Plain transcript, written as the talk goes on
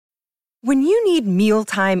When you need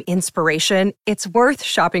mealtime inspiration, it's worth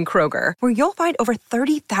shopping Kroger, where you'll find over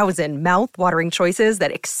 30,000 mouth-watering choices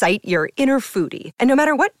that excite your inner foodie. And no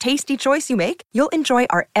matter what tasty choice you make, you'll enjoy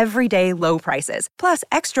our everyday low prices, plus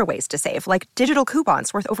extra ways to save, like digital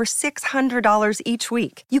coupons worth over $600 each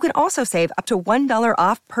week. You can also save up to $1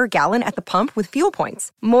 off per gallon at the pump with fuel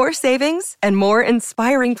points. More savings and more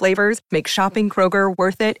inspiring flavors make shopping Kroger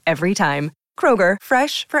worth it every time. Kroger,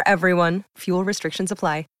 fresh for everyone. Fuel restrictions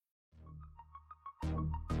apply.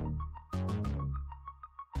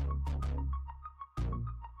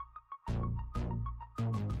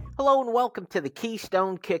 Hello and welcome to the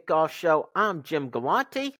Keystone Kickoff Show. I'm Jim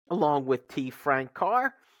Galante, along with T. Frank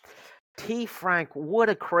Carr. T. Frank, what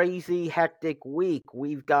a crazy, hectic week.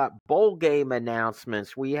 We've got bowl game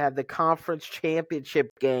announcements. We have the conference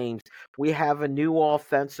championship games. We have a new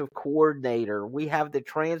offensive coordinator. We have the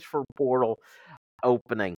transfer portal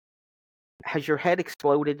opening. Has your head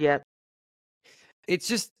exploded yet? It's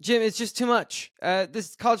just, Jim, it's just too much.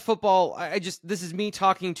 This college football, this is me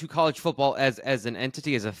talking to college football as an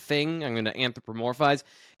entity, as a thing. I'm going to anthropomorphize.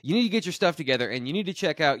 You need to get your stuff together, and you need to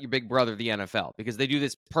check out your big brother, the NFL, because they do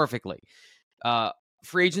this perfectly.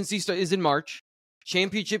 Free agency is in March.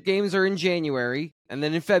 Championship games are in January, and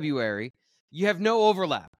then in February. You have no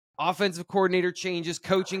overlap. Offensive coordinator changes,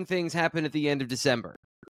 coaching things happen at the end of December.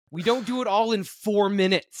 We don't do it all in 4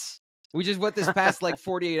 minutes, which is what this past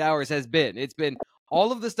 48 hours has been. It's been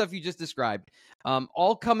all of the stuff you just described,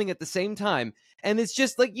 all coming at the same time, and it's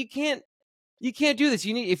just you can't do this.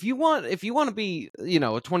 You need if you want to be a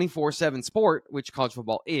 24/7 sport, which college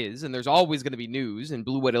football is, and there's always going to be news and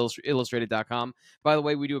BlueWhiteIllustrated.com. By the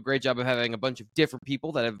way, we do a great job of having a bunch of different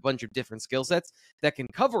people that have a bunch of different skill sets that can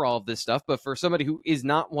cover all of this stuff. But for somebody who is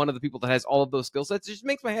not one of the people that has all of those skill sets, it just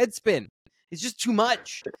makes my head spin. It's just too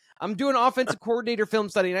much. I'm doing offensive coordinator film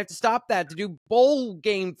study, and I have to stop that to do bowl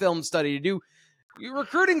game film study, to do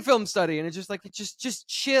recruiting film study, and it's just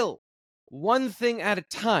chill. One thing at a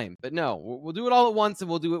time. But no, we'll do it all at once, and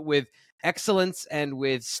we'll do it with excellence and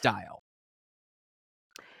with style.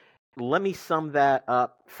 Let me sum that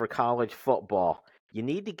up for college football. You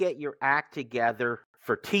need to get your act together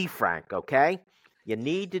for T. Frank, okay? You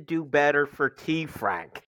need to do better for T.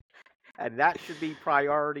 Frank. And that should be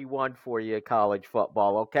priority one for you at college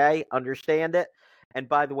football, okay? Understand it? And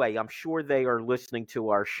by the way, I'm sure they are listening to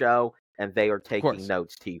our show and they are taking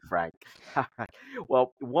notes, T. Frank.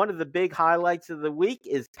 Well, one of the big highlights of the week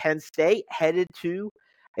is Penn State headed to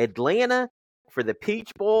Atlanta for the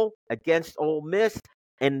Peach Bowl against Ole Miss.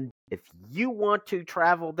 And if you want to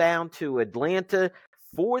travel down to Atlanta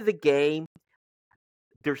for the game,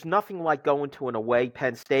 there's nothing like going to an away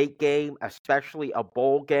Penn State game, especially a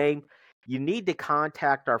bowl game. You need to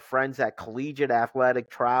contact our friends at Collegiate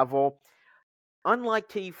Athletic Travel. Unlike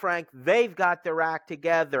T. Frank, they've got their act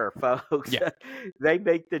together, folks. Yeah. They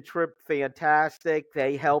make the trip fantastic.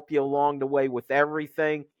 They help you along the way with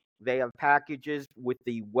everything. They have packages with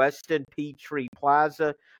the Westin Peachtree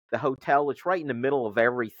Plaza, the hotel. It's right in the middle of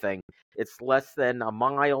everything. It's less than a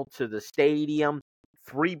mile to the stadium,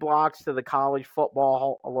 3 blocks to the College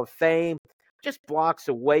Football Hall of Fame, just blocks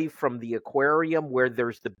away from the aquarium where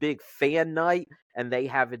there's the big fan night, and they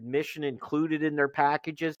have admission included in their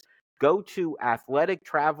packages. Go to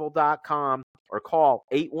athletictravel.com or call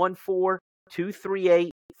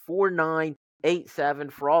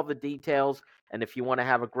 814-238-4987 for all the details. And if you want to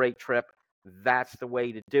have a great trip, that's the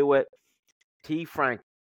way to do it. T. Frank,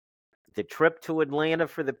 the trip to Atlanta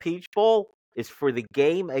for the Peach Bowl is for the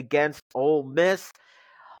game against Ole Miss.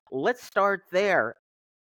 Let's start there.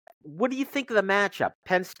 What do you think of the matchup,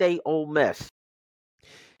 Penn State, Ole Miss?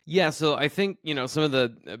 Yeah, so I think, some of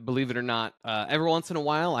the, believe it or not, every once in a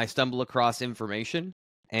while I stumble across information,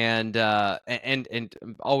 and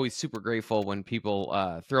I'm always super grateful when people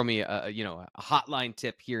throw me a hotline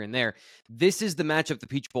tip here and there. This is the matchup the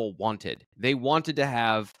Peach Bowl wanted. They wanted to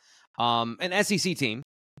have an SEC team,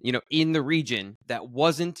 in the region that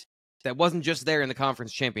wasn't just there in the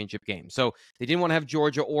conference championship game. So they didn't want to have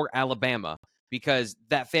Georgia or Alabama, because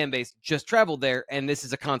that fan base just traveled there, and this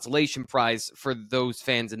is a consolation prize for those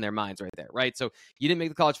fans in their minds right there, right? So you didn't make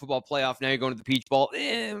the college football playoff, now you're going to the Peach Bowl.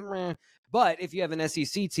 But if you have an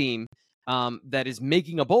SEC team that is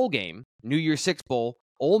making a bowl game, New Year's Six Bowl,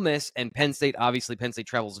 Ole Miss and Penn State, obviously Penn State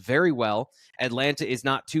travels very well. Atlanta is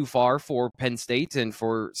not too far for Penn State and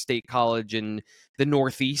for State College in the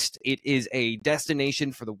Northeast. It is a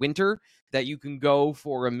destination for the winter that you can go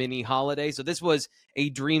for a mini holiday. So this was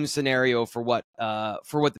a dream scenario for what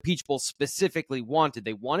the Peach Bowl specifically wanted.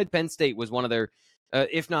 They wanted Penn State was one of their,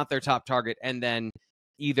 if not their top target, and then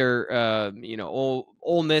either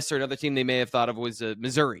Ole Miss or another team they may have thought of was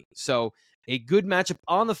Missouri. So a good matchup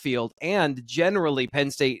on the field, and generally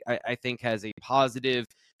Penn State, I think, has a positive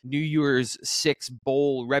New Year's Six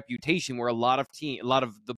bowl reputation where a lot of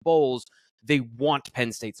the bowls, they want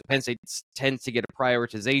Penn State. So Penn State tends to get a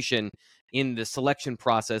prioritization in the selection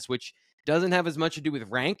process, which doesn't have as much to do with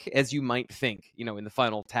rank as you might think, in the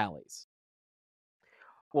final tallies.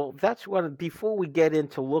 Well, that's before we get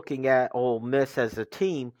into looking at Ole Miss as a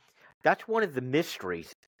team, that's one of the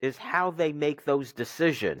mysteries is how they make those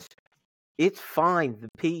decisions. It's fine. The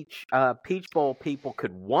Peach Bowl people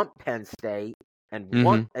could want Penn State and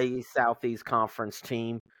want a Southeast Conference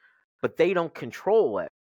team, but they don't control it.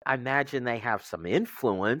 I imagine they have some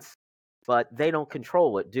influence, but they don't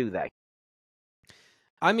control it, do they?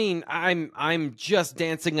 I mean, I'm just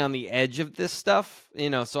dancing on the edge of this stuff,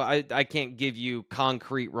 so I can't give you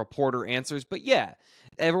concrete reporter answers, but yeah,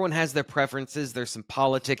 everyone has their preferences. There's some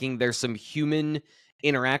politicking, there's some human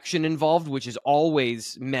interaction involved, which is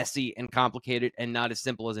always messy and complicated and not as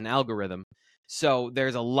simple as an algorithm. So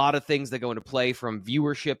there's a lot of things that go into play, from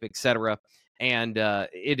viewership, etc. And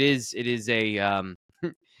it is a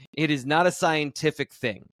it is not a scientific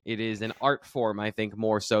thing. It is an art form, I think,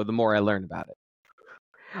 more so the more I learn about it.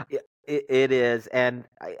 It is, and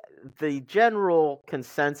the general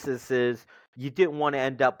consensus is you didn't want to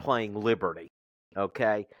end up playing Liberty,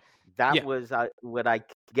 okay? That was what I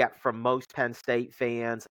get from most Penn State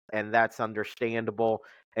fans, and that's understandable.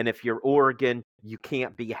 And if you're Oregon, you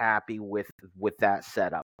can't be happy with that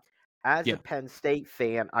setup. As a Penn State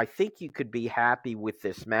fan, I think you could be happy with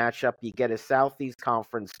this matchup. You get a Southeast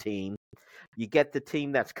Conference team. You get the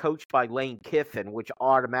team that's coached by Lane Kiffin, which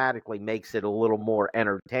automatically makes it a little more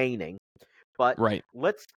entertaining. But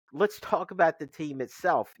let's talk about the team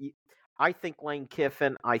itself. I think Lane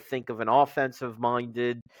Kiffin, I think of an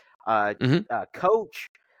offensive-minded coach.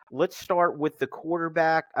 Let's start with the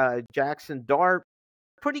quarterback, Jackson Dart.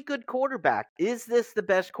 Pretty good quarterback. Is this the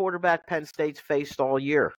best quarterback Penn State's faced all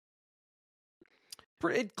year?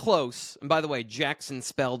 Pretty close. And by the way, Jackson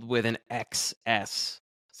spelled with an XS.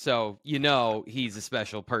 So he's a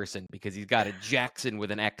special person because he's got a Jackson with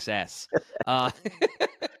an XS.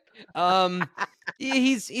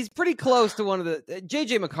 He's pretty close to one of the.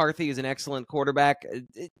 J.J. McCarthy is an excellent quarterback.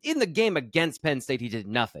 In the game against Penn State, he did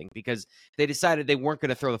nothing because they decided they weren't going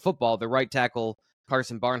to throw the football. The right tackle,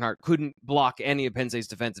 Carson Barnhart, couldn't block any of Penn State's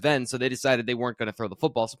defensive ends, so they decided they weren't going to throw the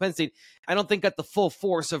football. So Penn State, I don't think, got the full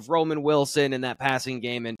force of Roman Wilson in that passing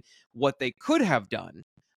game and what they could have done,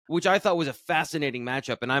 which I thought was a fascinating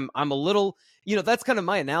matchup. And I'm a little, that's kind of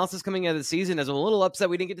my analysis coming out of the season, as I'm a little upset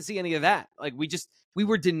we didn't get to see any of that. Like we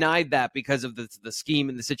were denied that because of the scheme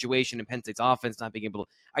and the situation and Penn State's offense not being able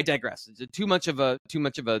to. I digress. It's too much of a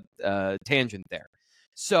tangent there.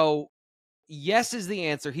 So yes is the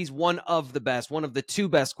answer. He's one of the two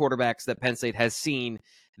best quarterbacks that Penn State has seen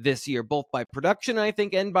this year, both by production, I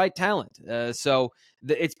think, and by talent. So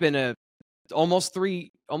it's been almost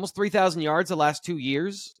 3,000 yards the last 2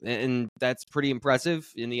 years, and that's pretty impressive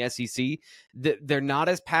in the SEC. They're not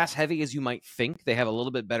as pass heavy as you might think. They have a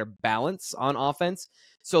little bit better balance on offense.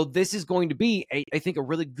 So this is going to be, I think, a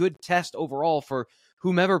really good test overall for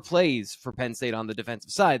whomever plays for Penn State on the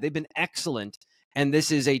defensive side. They've been excellent, and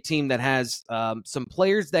this is a team that has some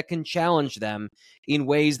players that can challenge them in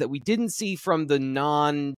ways that we didn't see from the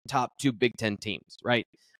non-top two Big Ten teams, right?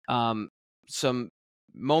 Some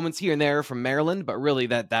moments here and there from Maryland, but really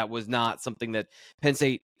that was not something that Penn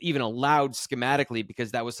State even allowed schematically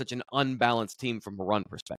because that was such an unbalanced team from a run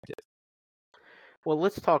perspective. Well,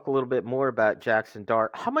 let's talk a little bit more about Jackson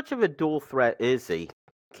Dart. How much of a dual threat is he?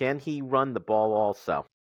 Can he run the ball also?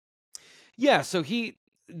 Yeah, so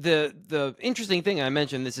the interesting thing I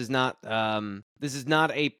mentioned, this is not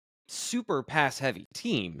a super pass heavy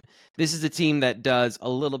team. This is a team that does a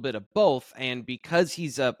little bit of both, and because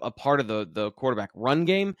he's a part of the quarterback run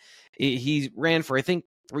game, he ran for I think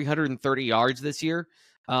 330 yards this year.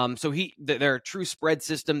 So they're a true spread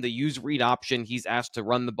system. They use read option. He's asked to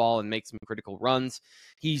run the ball and make some critical runs.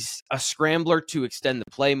 He's a scrambler to extend the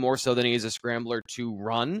play more so than he is a scrambler to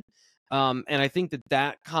run. And I think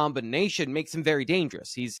that combination makes him very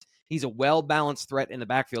dangerous. He's a well-balanced threat in the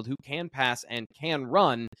backfield who can pass and can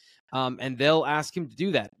run, and they'll ask him to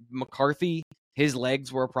do that. McCarthy, his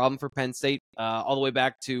legs were a problem for Penn State all the way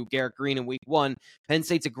back to Garrett Green in week 1. Penn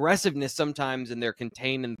State's aggressiveness sometimes, and they're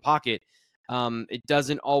contained in the pocket, it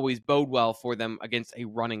doesn't always bode well for them against a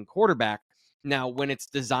running quarterback. Now, when it's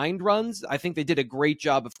designed runs, I think they did a great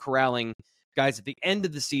job of corralling guys at the end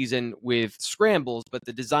of the season with scrambles, but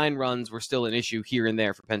the design runs were still an issue here and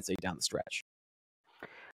there for Penn State down the stretch.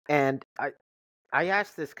 And I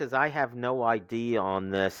asked this because I have no idea on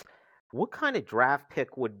this. what kind of draft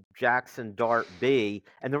pick would Jackson Dart be?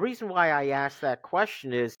 And the reason why I asked that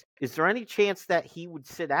question is there any chance that he would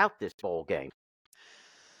sit out this bowl game?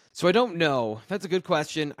 So I don't know. That's a good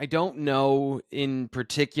question. I don't know in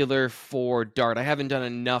particular for Dart. I haven't done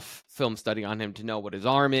enough film study on him to know what his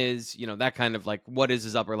arm is, that kind of like what is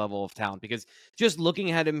his upper level of talent. Because just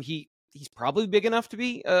looking at him, he's probably big enough to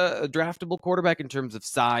be a draftable quarterback in terms of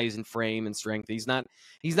size and frame and strength. He's not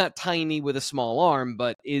tiny with a small arm,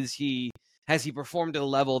 but has he performed at a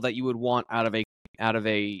level that you would want out of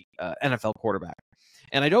a NFL quarterback?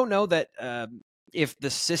 And I don't know that if the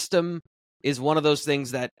system is one of those things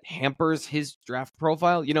that hampers his draft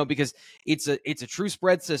profile, because it's a true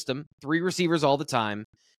spread system, 3 receivers all the time.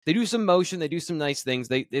 They do some motion, they do some nice things.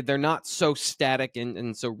 They're not so static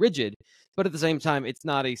and so rigid, but at the same time, it's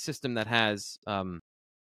not a system that has, at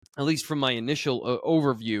least from my initial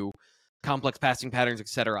overview, complex passing patterns,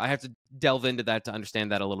 etc. I have to delve into that to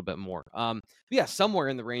understand that a little bit more. Yeah, somewhere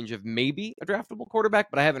in the range of maybe a draftable quarterback,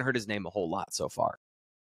 but I haven't heard his name a whole lot so far.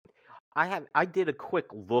 I did a quick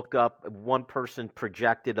look up. One person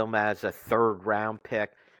projected him as a 3rd round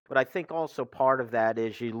pick, but I think also part of that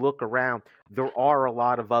is you look around, there are a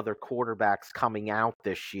lot of other quarterbacks coming out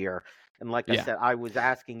this year. And like I said, I was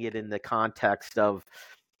asking it in the context of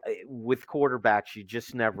with quarterbacks, you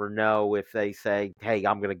just never know if they say, hey,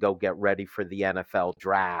 I'm going to go get ready for the NFL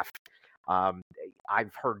draft.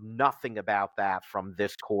 I've heard nothing about that from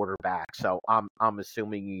this quarterback, so I'm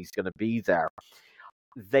assuming he's going to be there.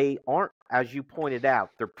 They aren't, as you pointed out,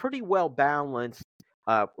 they're pretty well balanced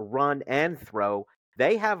run and throw.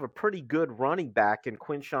 They have a pretty good running back in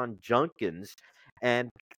Quinshon Judkins. And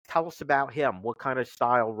tell us about him. What kind of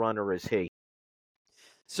style runner is he?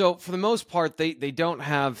 So for the most part, they don't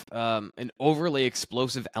have an overly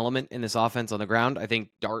explosive element in this offense on the ground. I think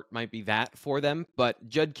Dart might be that for them, but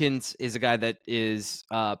Judkins is a guy that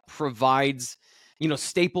provides,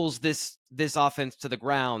 staples this offense to the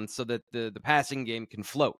ground so that the passing game can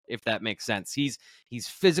float, if that makes sense. He's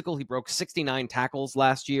physical. He broke 69 tackles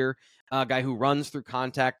last year. A guy who runs through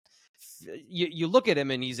contact. You look at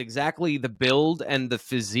him and he's exactly the build and the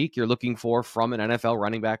physique you're looking for from an NFL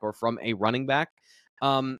running back or from a running back.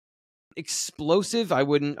 Explosive, I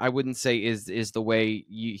wouldn't say is the way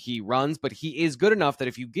he runs, but he is good enough that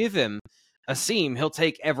if you give him a seam, he'll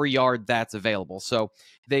take every yard that's available. So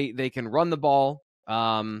they can run the ball.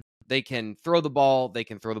 They can throw the ball. They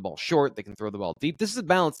can throw the ball short. They can throw the ball deep. This is a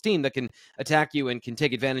balanced team that can attack you and can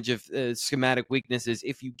take advantage of schematic weaknesses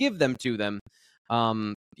if you give them to them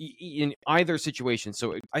in either situation.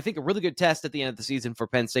 So I think a really good test at the end of the season for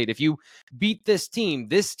Penn State. If you beat this team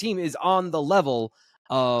is on the level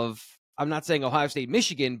of, I'm not saying Ohio State,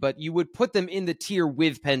 Michigan, but you would put them in the tier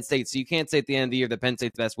with Penn State. So you can't say at the end of the year that Penn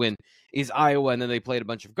State's best win is Iowa and then they played a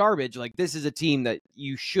bunch of garbage. Like, this is a team that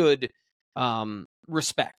you should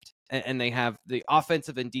respect. And they have the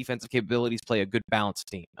offensive and defensive capabilities, play a good balanced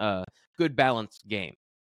team, good balanced game.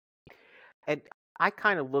 And I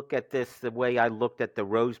kind of look at this the way I looked at the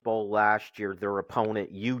Rose Bowl last year, their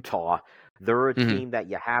opponent, Utah. They're a team that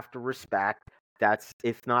you have to respect. That's,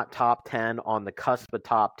 if not top 10, on the cusp of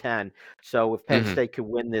top 10. So if Penn State could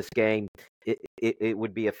win this game, it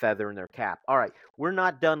would be a feather in their cap. All right, we're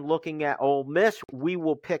not done looking at Ole Miss. We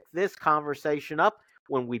will pick this conversation up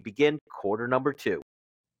when we begin quarter number 2.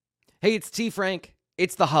 Hey, it's T. Frank.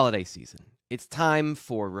 It's the holiday season. It's time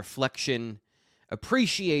for reflection,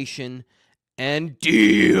 appreciation, and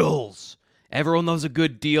deals. Everyone knows a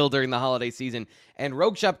good deal during the holiday season, and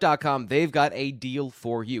RogueShop.com, they've got a deal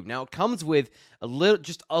for you. Now, it comes with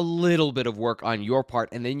just a little bit of work on your part,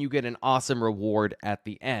 and then you get an awesome reward at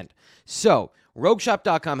the end. So,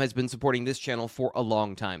 RogueShop.com has been supporting this channel for a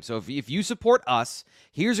long time. So if you support us,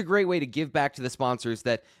 here's a great way to give back to the sponsors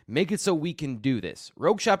that make it so we can do this.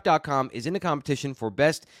 RogueShop.com is in a competition for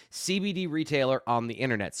best CBD retailer on the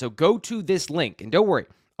internet. So go to this link, and don't worry,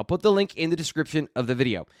 I'll put the link in the description of the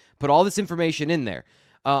video. Put all this information in there.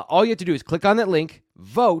 All you have to do is click on that link,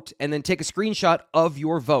 vote, and then take a screenshot of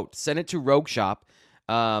your vote. Send it to Rogue Shop,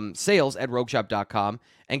 sales at RogueShop.com,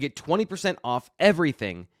 and get 20% off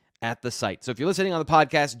everything at the site. So if you're listening on the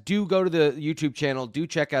podcast, do go to the YouTube channel, do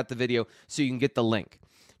check out the video so you can get the link.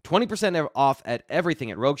 20% off at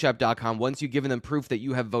everything at RogueShop.com once you've given them proof that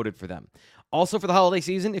you have voted for them. Also for the holiday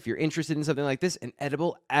season, if you're interested in something like this, an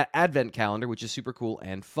edible advent calendar, which is super cool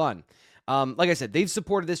and fun. Like I said, they've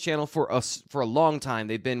supported this channel for us for a long time.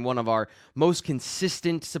 They've been one of our most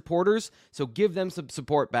consistent supporters. So give them some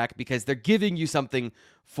support back because they're giving you something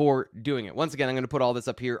for doing it. Once again, I'm going to put all this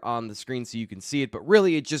up here on the screen so you can see it. But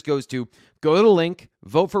really, it just goes to go to the link,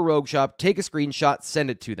 vote for Rogue Shop, take a screenshot, send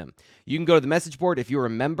it to them. You can go to the message board if you're a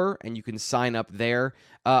member, and you can sign up there.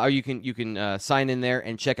 Or you can sign in there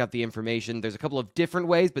and check out the information. There's a couple of different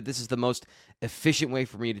ways, but this is the most efficient way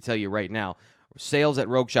for me to tell you right now.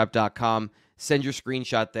 Sales@rogueshop.com. Send your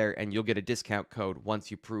screenshot there, and you'll get a discount code once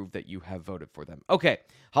you prove that you have voted for them. Okay,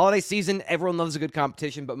 holiday season, everyone loves a good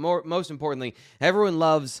competition, but most importantly, everyone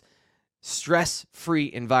loves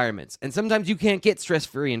stress-free environments. And sometimes you can't get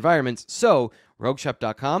stress-free environments, so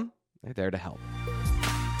rogueshop.com, they're there to help.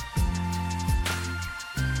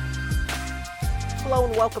 Hello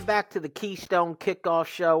and welcome back to the Keystone Kickoff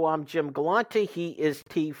Show. I'm Jim Galante. He is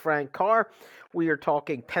T. Frank Carr. We are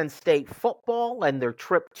talking Penn State football and their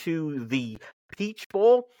trip to the Peach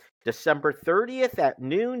Bowl, December 30th at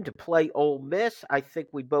noon to play Ole Miss. I think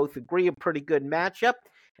we both agree a pretty good matchup.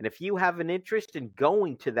 And if you have an interest in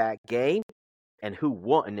going to that game, and who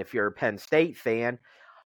wouldn't if you're a Penn State fan,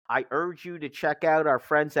 I urge you to check out our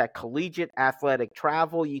friends at Collegiate Athletic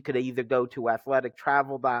Travel. You could either go to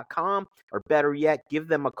athletictravel.com or better yet, give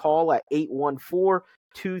them a call at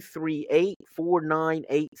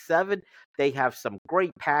 814-238-4987. They have some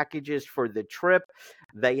great packages for the trip.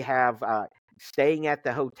 They have staying at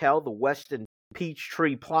the hotel, the Westin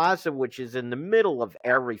Peachtree Plaza, which is in the middle of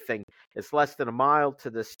everything. It's less than a mile to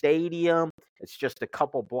the stadium. It's just a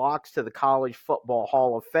couple blocks to the College Football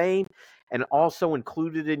Hall of Fame. And also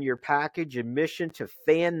included in your package, admission to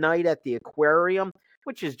fan night at the aquarium,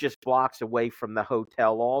 which is just blocks away from the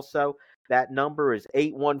hotel also. That number is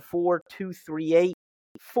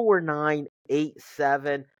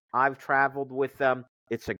 814-238-4987. I've traveled with them.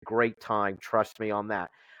 It's a great time. Trust me on that.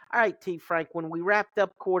 All right, T. Frank, when we wrapped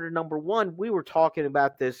up quarter number one, we were talking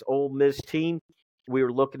about this Ole Miss team. We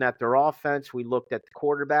were looking at their offense. We looked at the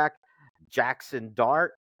quarterback, Jackson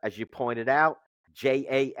Dart, as you pointed out,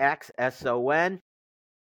 Jackson.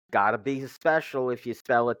 Got to be special if you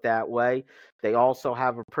spell it that way. They also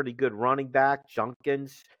have a pretty good running back,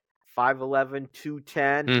 Junkins, 5'11",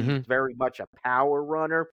 210. He's very much a power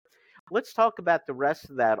runner. Let's talk about the rest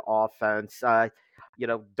of that offense.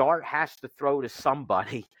 Dart has to throw to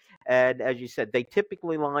somebody. And as you said, they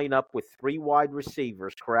typically line up with three wide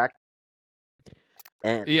receivers, correct?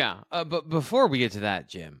 But before we get to that,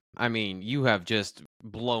 Jim, I mean, you have just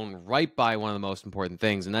blown right by one of the most important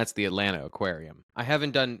things, and that's the Atlanta Aquarium. I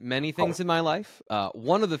haven't done many things in my life.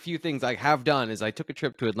 One of the few things I have done is I took a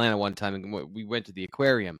trip to Atlanta one time, and we went to the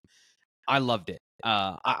aquarium. I loved it.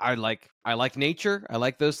 I like nature. I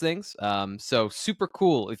like those things. So super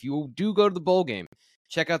cool. If you do go to the bowl game,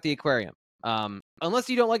 check out the aquarium. Unless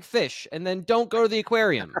you don't like fish, and then don't go to the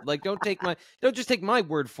aquarium. Like, don't just take my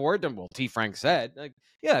word for it. Well, T. Frank said, like,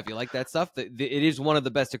 yeah, if you like that stuff, it is one of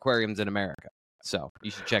the best aquariums in America. So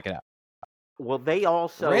you should check it out. Well, they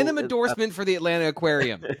also random endorsement for the Atlanta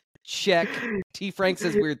Aquarium. Check. T. Frank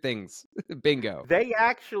says weird things. Bingo. They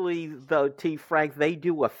actually, though, T. Frank, they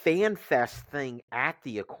do a fan fest thing at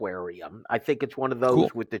the aquarium. I think it's one of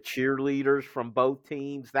those with the cheerleaders from both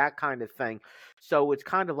teams, that kind of thing. So it's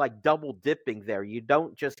kind of like double dipping there. You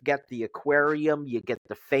don't just get the aquarium, you get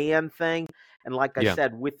the fan thing. And like I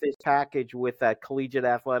said, with this package with Collegiate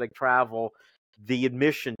Athletic Travel, the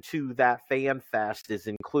admission to that fan fest is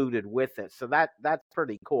included with it. So that's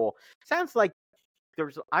pretty cool. Sounds like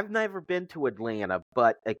I've never been to Atlanta,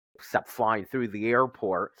 but except flying through the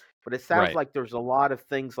airport. But it sounds like there's a lot of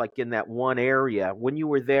things like in that one area. When you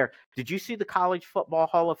were there, did you see the College Football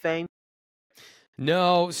Hall of Fame?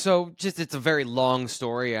 No, so it's a very long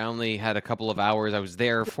story. I only had a couple of hours. I was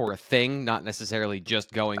there for a thing, not necessarily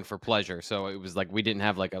just going for pleasure. So it was like we didn't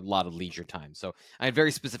have like a lot of leisure time. So I had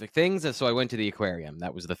very specific things, and so I went to the aquarium.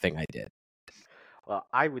 That was the thing I did. Well,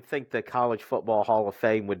 I would think the College Football Hall of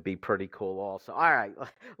Fame would be pretty cool also. All right,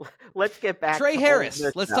 let's get back to Trey Harris.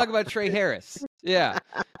 Let's talk about Trey Harris. Yeah.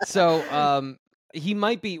 So he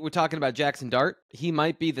might be, we're talking about Jackson Dart. He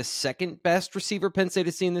might be the second best receiver Penn State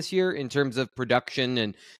has seen this year in terms of production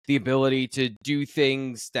and the ability to do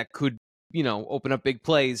things that could, open up big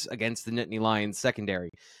plays against the Nittany Lions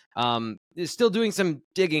secondary. Still doing some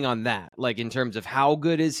digging on that, like in terms of how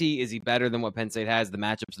good is he? Is he better than what Penn State has, the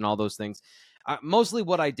matchups and all those things? Mostly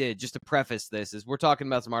what I did, just to preface this, is we're talking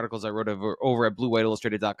about some articles I wrote over at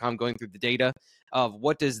BlueWhiteIllustrated.com, going through the data of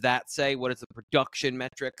what does that say, what is the production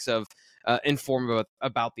metrics of inform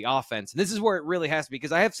about the offense. And this is where it really has to be,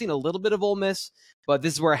 because I have seen a little bit of Ole Miss, but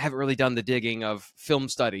this is where I haven't really done the digging of film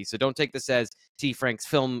study. So don't take this as T. Frank's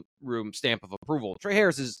film room stamp of approval. Trey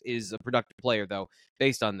Harris is a productive player, though,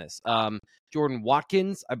 based on this. Jordan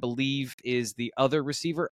Watkins, I believe, is the other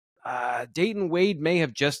receiver. Dayton Wade may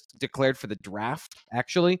have just declared for the draft,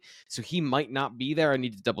 actually, so he might not be there. I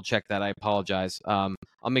need to double check that. I apologize. I'll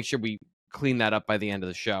make sure we clean that up by the end of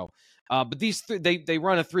the show. But these they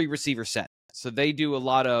run a 3 receiver set, so they do a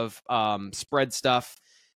lot of spread stuff.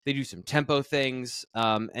 They do some tempo things,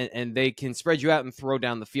 and they can spread you out and throw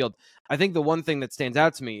down the field. I think the one thing that stands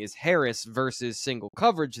out to me is Harris versus single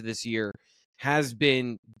coverage this year has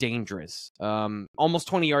been dangerous. Almost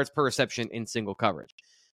 20 yards per reception in single coverage.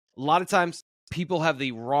 A lot of times people have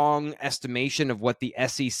the wrong estimation of what the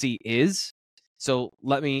SEC is. So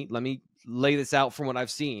let me lay this out from what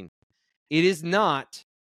I've seen. It is not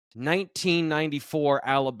 1994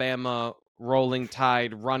 Alabama Rolling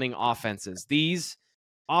Tide running offenses. These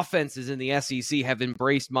offenses in the SEC have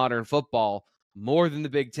embraced modern football more than the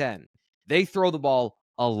Big Ten. They throw the ball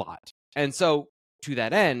a lot. And so to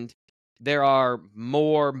that end, there are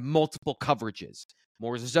more multiple coverages,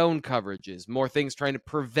 more zone coverages, more things trying to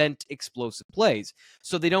prevent explosive plays.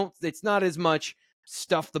 So it's not as much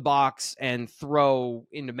stuff the box and throw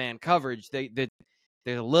into man coverage. There's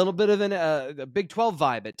a little bit of a Big 12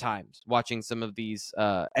 vibe at times watching some of these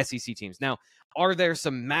SEC teams. Now, are there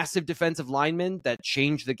some massive defensive linemen that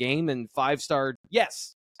change the game and 5-star?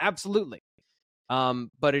 Yes, absolutely.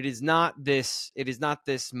 But it is not this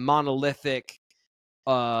monolithic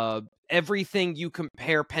everything you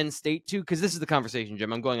compare Penn State to, because this is the conversation,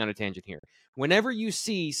 Jim. I'm going on a tangent here. Whenever you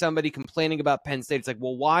see somebody complaining about Penn State, it's like,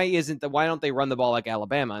 well, why don't they run the ball like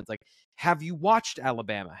Alabama? It's like, have you watched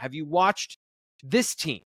Alabama? Have you watched this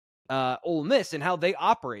team, Ole Miss, and how they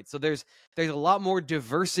operate? So there's a lot more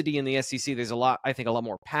diversity in the SEC. There's a lot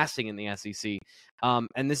more passing in the SEC.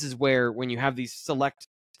 And this is where, when you have these select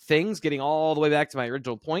things, getting all the way back to my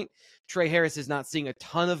original point, Trey Harris is not seeing a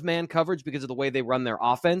ton of man coverage because of the way they run their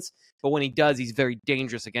offense, but when he does, he's very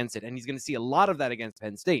dangerous against it, and he's going to see a lot of that against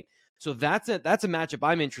Penn State. So that's a matchup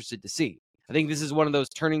I'm interested to see. I think this is one of those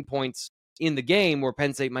turning points in the game where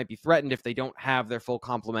Penn State might be threatened if they don't have their full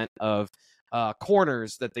complement of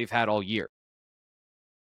corners that they've had all year.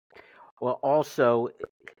 Well, also,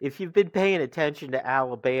 if you've been paying attention to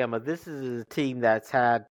Alabama, this is a team that's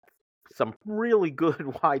had some really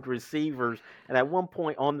good wide receivers, and at one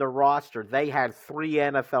point on the roster, they had 3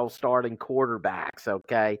 NFL starting quarterbacks,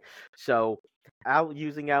 okay? So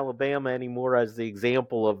using Alabama anymore as the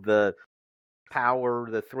example of the power,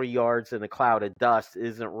 the 3 yards in a cloud of dust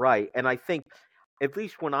isn't right. And I think, at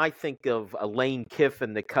least when I think of Lane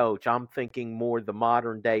Kiffin, the coach, I'm thinking more the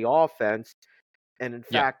modern-day offense, and in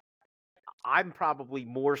fact, I'm probably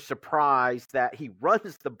more surprised that he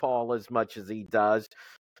runs the ball as much as he does,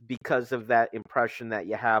 because of that impression that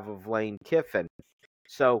you have of Lane Kiffin.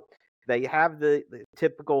 So they have the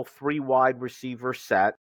typical 3 wide receiver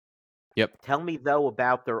set. Yep. Tell me, though,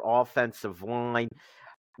 about their offensive line.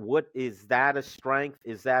 What is that a strength?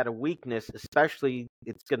 Is that a weakness? Especially,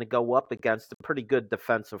 it's going to go up against a pretty good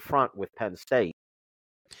defensive front with Penn State.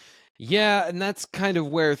 Yeah, and that's kind of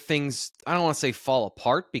where things, I don't want to say fall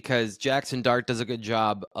apart, because Jackson Dart does a good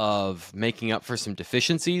job of making up for some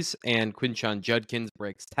deficiencies, and Quinshon Judkins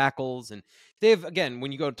breaks tackles, and they have, again,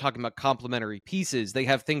 when you go talking about complementary pieces, they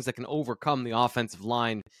have things that can overcome the offensive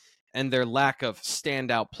line and their lack of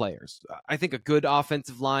standout players. I think a good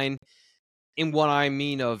offensive line, in what I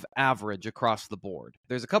mean of average across the board.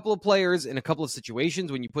 There's a couple of players in a couple of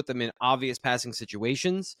situations, when you put them in obvious passing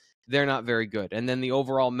situations, they're not very good. And then the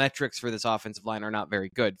overall metrics for this offensive line are not very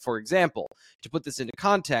good. For example, to put this into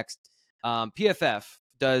context, PFF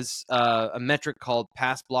does a metric called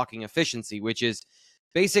pass blocking efficiency, which is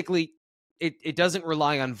basically, it doesn't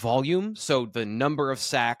rely on volume, so the number of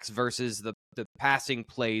sacks versus the passing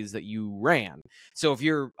plays that you ran. So if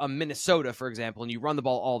you're a Minnesota, for example, and you run the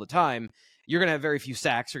ball all the time, you're going to have very few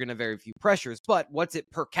sacks, you're going to have very few pressures, but what's it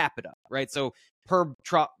per capita, right? So per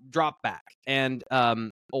drop back. And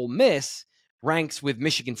Ole Miss ranks with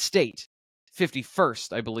Michigan State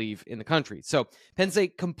 51st, I believe, in the country. So Penn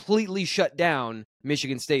State completely shut down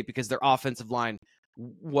Michigan State because their offensive line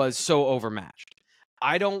was so overmatched.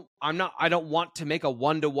 I don't want to make a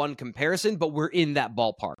 1-to-1 comparison, but we're in that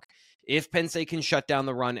ballpark. If Penn State can shut down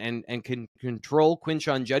the run and can control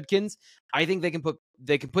Quinshon Judkins, I think they can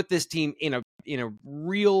put this team in a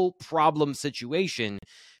real problem situation,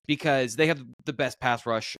 because they have the best pass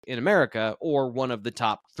rush in America, or one of the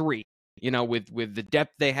top three. With the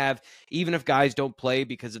depth they have, even if guys don't play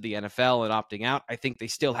because of the NFL and opting out, I think they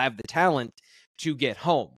still have the talent to get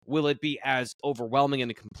home. Will it be as overwhelming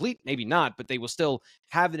and complete? Maybe not, but they will still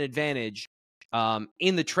have an advantage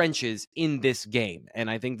in the trenches in this game. And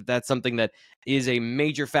I think that that's something that is a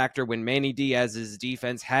major factor when Manny Diaz's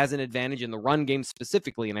defense has an advantage in the run game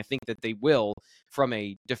specifically. And I think that they will from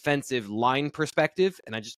a defensive line perspective.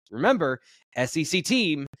 And I just remember, SEC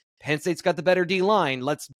team, Penn State's got the better D-line.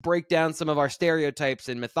 Let's break down some of our stereotypes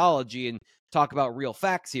and mythology and talk about real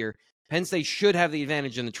facts here. Penn State should have the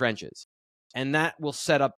advantage in the trenches. And that will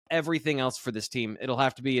set up everything else for this team. It'll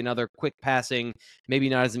have to be another quick passing, maybe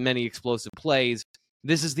not as many explosive plays.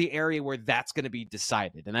 This is the area where that's going to be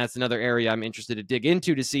decided. And that's another area I'm interested to dig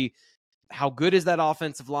into to see how good is that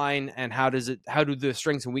offensive line and how do the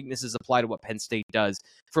strengths and weaknesses apply to what Penn State does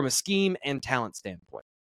from a scheme and talent standpoint.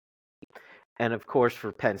 And of course,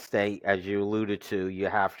 for Penn State, as you alluded to, you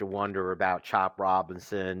have to wonder about Chop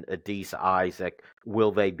Robinson, Adisa Isaac.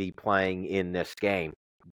 Will they be playing in this game?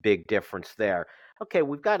 Big difference there. Okay,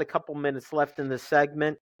 we've got a couple minutes left in this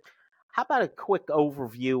segment. How about a quick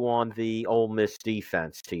overview on the Ole Miss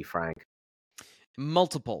defense, T. Frank?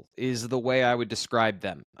 Multiple is the way I would describe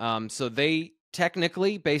them. So they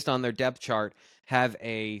technically, based on their depth chart, have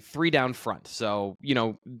a 3-down front. So,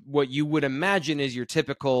 what you would imagine is your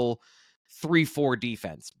typical 3-4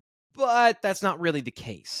 defense. But that's not really the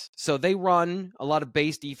case. So they run a lot of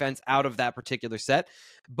base defense out of that particular set.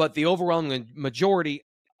 But the overwhelming majority,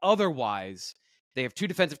 otherwise, they have 2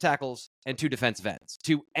 defensive tackles and 2 defensive ends,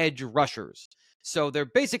 2 edge rushers. So they're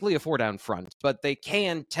basically a 4-down front, but they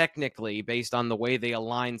can technically, based on the way they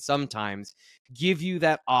align sometimes, give you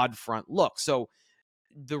that odd front look. So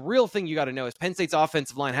the real thing you got to know is Penn State's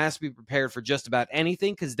offensive line has to be prepared for just about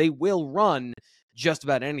anything, because they will run just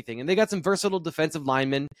about anything. And they got some versatile defensive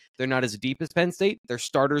linemen. They're not as deep as Penn State. Their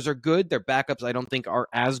starters are good. Their backups, I don't think, are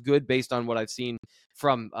as good based on what I've seen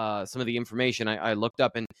from some of the information I looked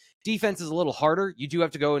up. And defense is a little harder. You do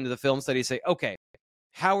have to go into the film study and say, okay,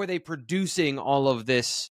 how are they producing all of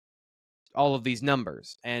these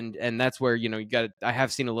numbers? And that's where, I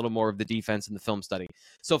have seen a little more of the defense in the film study.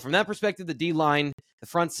 So from that perspective, the D-line, the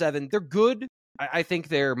front 7, they're good. I think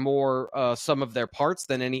they're more sum of their parts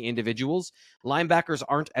than any individuals. Linebackers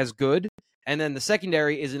aren't as good. And then the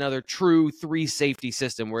secondary is another true 3-safety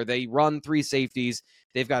system where they run 3 safeties.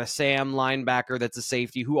 They've got a Sam linebacker that's a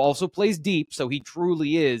safety who also plays deep, so he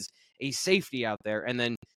truly is a safety out there. And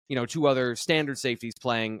then, 2 other standard safeties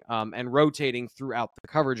playing and rotating throughout the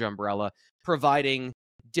coverage umbrella, providing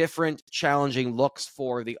different challenging looks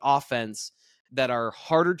for the offense that are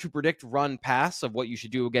harder to predict run pass of what you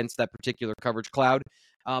should do against that particular coverage cloud.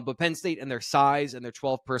 But Penn State and their size and their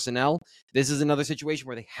 12 personnel, this is another situation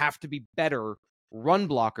where they have to be better run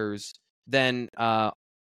blockers than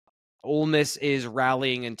Ole Miss is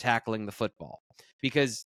rallying and tackling the football.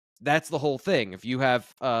 Because that's the whole thing. If you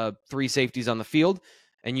have 3 safeties on the field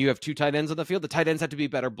and you have 2 tight ends on the field, the tight ends have to be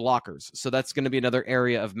better blockers. So that's going to be another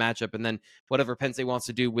area of matchup. And then whatever Penn State wants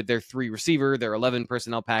to do with their 3 receiver, their 11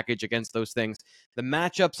 personnel package against those things, the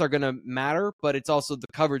matchups are going to matter, but it's also the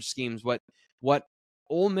coverage schemes. What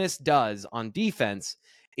Ole Miss does on defense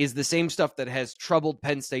is the same stuff that has troubled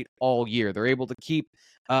Penn State all year. They're able to keep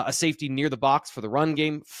a safety near the box for the run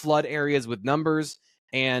game, flood areas with numbers,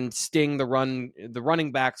 and sting the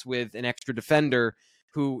running backs with an extra defender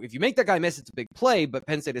who, if you make that guy miss, it's a big play, but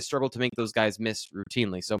Penn State has struggled to make those guys miss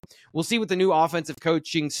routinely. So we'll see with the new offensive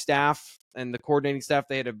coaching staff and the coordinating staff.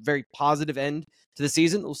 They had a very positive end to the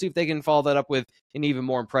season. We'll see if they can follow that up with an even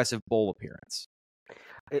more impressive bowl appearance.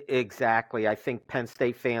 Exactly. I think Penn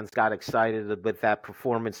State fans got excited with that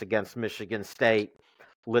performance against Michigan State.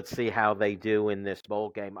 Let's see how they do in this bowl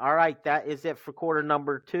game. All right, that is it for quarter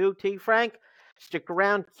number 2, T. Frank. Stick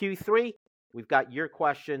around, Q3. We've got your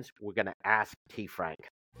questions. We're going to ask T. Frank.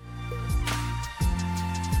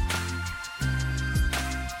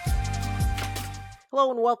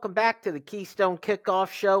 Hello and welcome back to the Keystone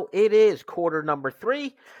Kickoff Show. It is quarter number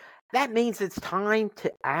 3. That means it's time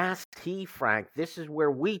to ask T. Frank. This is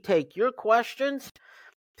where we take your questions.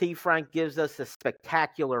 T. Frank gives us a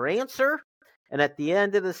spectacular answer. And at the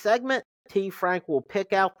end of the segment, T. Frank will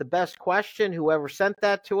pick out the best question. Whoever sent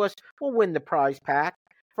that to us will win the prize pack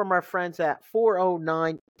from our friends at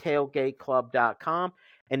 409tailgateclub.com.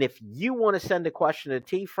 And if you want to send a question to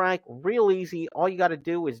T. Frank, real easy. All you got to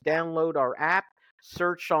do is download our app,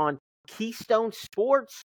 search on Keystone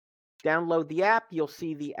Sports, download the app. You'll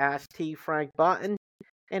see the Ask T. Frank button,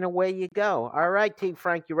 and away you go. All right, T.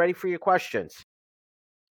 Frank, you ready for your questions?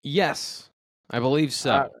 Yes, I believe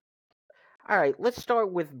so. All right, let's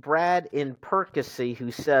start with Brad in Percy,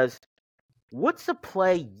 who says, "What's a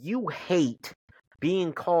play you hate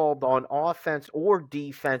being called on offense or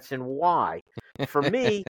defense, and why?" For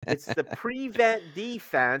me, it's the prevent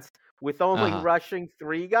defense with only Uh-huh. rushing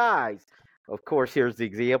 3 guys. Of course, here's the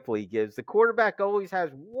example he gives. The quarterback always has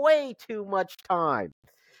way too much time.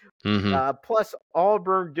 Mm-hmm. Plus,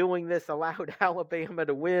 Auburn doing this allowed Alabama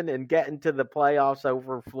to win and get into the playoffs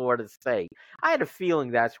over Florida State. I had a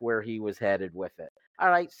feeling that's where he was headed with it. All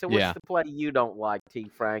right, so what's Yeah. the play you don't like, T.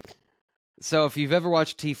 Frank? So if you've ever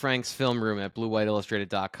watched T. Frank's film room at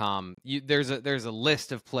BlueWhiteIllustrated.com, there's a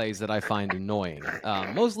list of plays that I find annoying,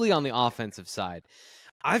 mostly on the offensive side.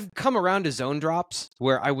 I've come around to zone drops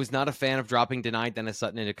where I was not a fan of dropping denied Dennis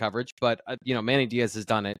Sutton into coverage, but Manny Diaz has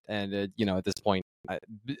done it, and at this point, a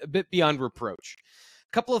bit beyond reproach.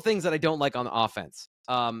 A couple of things that I don't like on the offense: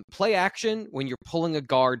 play action when you're pulling a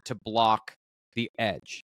guard to block the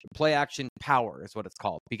edge. Play action power is what it's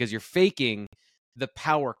called, because you're faking the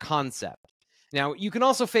power concept. Now, you can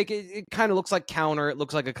also fake it. It kind of looks like counter. It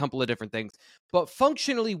looks like a couple of different things. But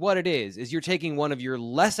functionally, what it is you're taking one of your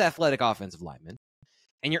less athletic offensive linemen,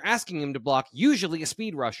 and you're asking him to block usually a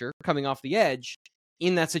speed rusher coming off the edge.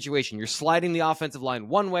 In that situation, you're sliding the offensive line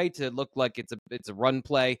one way to look like it's a run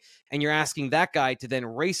play, and you're asking that guy to then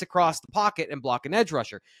race across the pocket and block an edge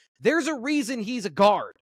rusher. There's a reason he's a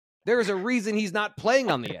guard. There's a reason he's not playing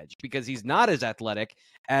on the edge, because he's not as athletic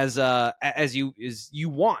as you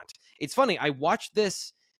want. It's funny. I watched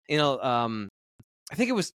this I think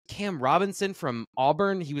it was Cam Robinson from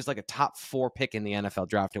Auburn. He was like a top 4 pick in the NFL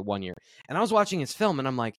draft at 1 year. And I was watching his film, and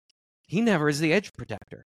I'm like, he never is the edge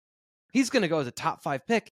protector. He's going to go as a top 5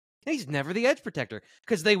 pick. And he's never the edge protector,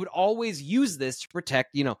 because they would always use this to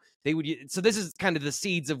protect, so this is kind of the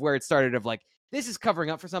seeds of where it started, of like, this is covering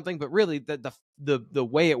up for something, but really the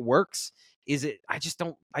way it works is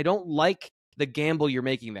I don't like the gamble you're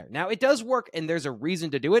making there. Now, it does work, and there's a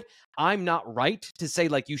reason to do it. I'm not right to say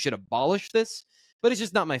like you should abolish this, but it's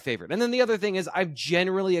just not my favorite. And then the other thing is, I'm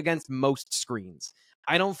generally against most screens.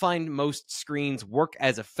 I don't find most screens work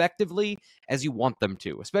as effectively as you want them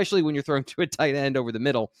to, especially when you're throwing to a tight end over the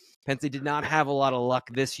middle. Penn State did not have a lot of luck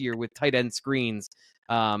this year with tight end screens,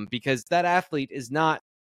 because that athlete is not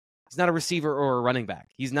a receiver or a running back.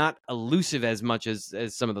 He's not elusive as much as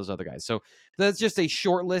some of those other guys. So that's just a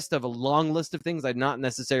short list of a long list of things I'm not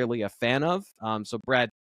necessarily a fan of. So Brad,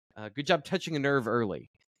 good job touching a nerve early.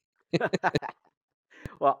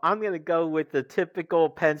 Well, I'm going to go with the typical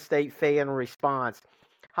Penn State fan response.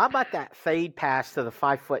 How about that fade pass to the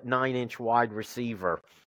 5'9" wide receiver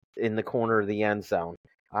in the corner of the end zone?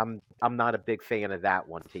 I'm not a big fan of that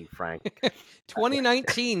one, T. Frank.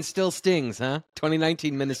 2019 still stings, huh?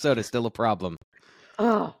 2019 Minnesota still a problem.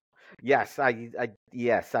 Oh, yes, I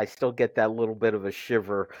still get that little bit of a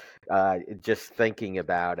shiver just thinking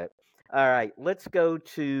about it. All right, let's go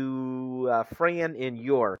to Fran in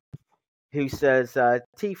York, who says,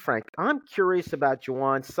 T. Frank, I'm curious about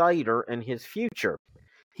Juwan Sider and his future.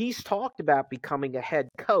 He's talked about becoming a head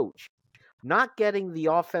coach. Not getting the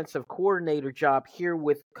offensive coordinator job here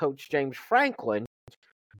with Coach James Franklin,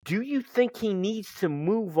 do you think he needs to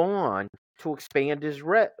move on to expand his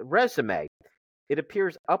resume? It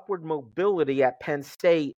appears upward mobility at Penn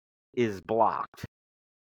State is blocked.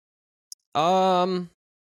 No,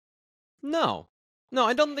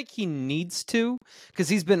 I don't think he needs to, because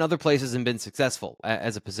he's been other places and been successful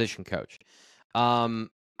as a position coach.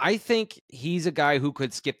 I think he's a guy who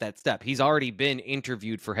could skip that step. He's already been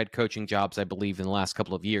interviewed for head coaching jobs, I believe, in the last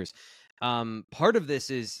couple of years. Part of this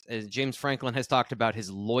is, as James Franklin has talked about, his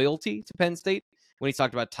loyalty to Penn State. When he's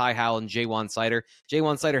talked about Ty Howell and Jaywan Sider.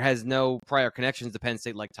 Jaywan Sider has no prior connections to Penn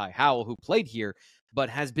State like Ty Howell, who played here, but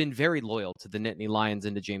has been very loyal to the Nittany Lions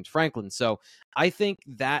and to James Franklin. So I think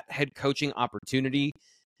that head coaching opportunity,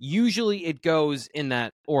 usually it goes in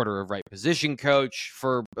that order of right position coach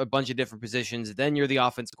for a bunch of different positions. Then you're the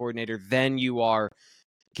offense coordinator. Then you are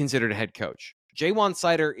considered a head coach. Jaywan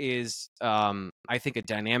Sider is, I think, a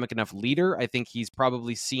dynamic enough leader. I think he's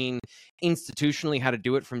probably seen institutionally how to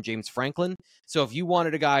do it from James Franklin. So if you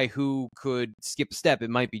wanted a guy who could skip a step, it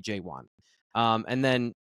might be Jaywan. And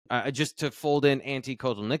then just to fold in Ante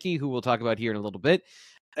Kotelnicki, who we'll talk about here in a little bit.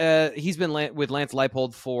 He's been with Lance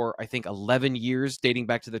Leipold for, I think, 11 years, dating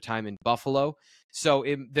back to the time in Buffalo. So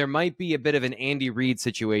there might be a bit of an Andy Reid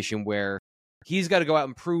situation where he's got to go out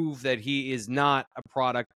and prove that he is not a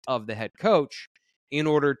product of the head coach in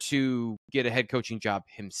order to get a head coaching job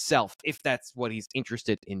himself, if that's what he's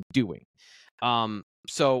interested in doing.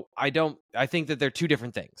 So I think that they're two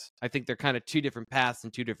different things. I think they're kind of two different paths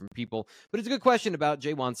and two different people. But it's a good question about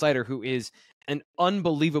Jaywan Sider, who is an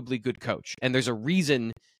unbelievably good coach. And there's a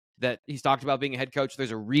reason that he's talked about being a head coach.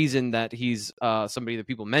 There's a reason that he's somebody that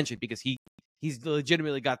people mention, because he's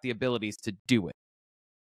legitimately got the abilities to do it.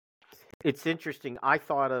 It's interesting. I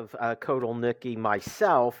thought of Kodal Nittany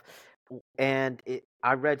myself, and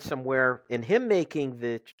I read somewhere in him making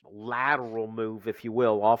the lateral move, if you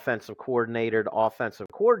will, offensive coordinator to offensive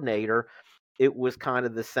coordinator, it was kind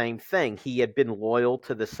of the same thing. He had been loyal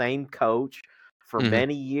to the same coach for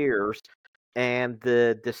many years, and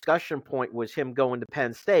the discussion point was him going to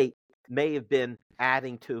Penn State may have been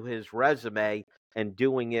adding to his resume and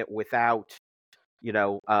doing it without,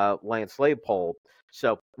 Lance Leipold.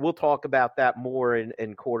 So we'll talk about that more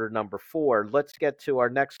in quarter number 4. Let's get to our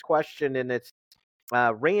next question, and it's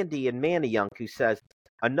Randy in Manayunk, who says,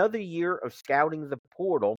 another year of scouting the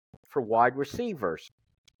portal for wide receivers.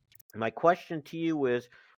 My question to you is,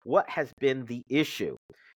 what has been the issue?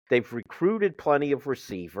 They've recruited plenty of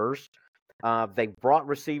receivers. They've brought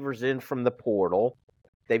receivers in from the portal.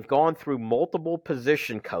 They've gone through multiple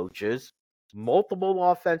position coaches,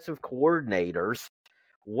 multiple offensive coordinators.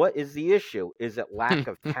 What is the issue? Is it lack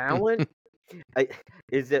of talent?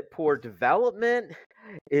 Is it poor development?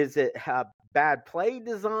 Is it bad play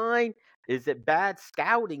design? Is it bad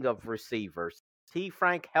scouting of receivers? T.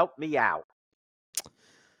 Frank, help me out.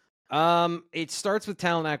 It starts with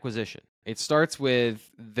talent acquisition. It starts with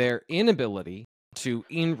their inability to,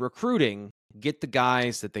 in recruiting, get the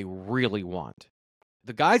guys that they really want.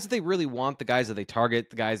 The guys that they really want, the guys that they target,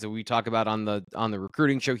 the guys that we talk about on the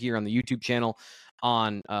recruiting show here on the YouTube channel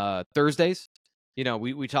on Thursdays.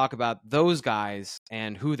 We talk about those guys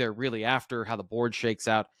and who they're really after, how the board shakes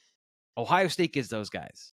out. Ohio State gets those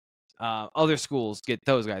guys. Other schools get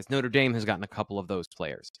those guys. Notre Dame has gotten a couple of those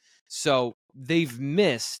players. So they've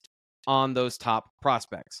missed on those top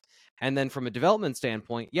prospects. And then from a development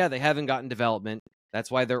standpoint, yeah, they haven't gotten development. That's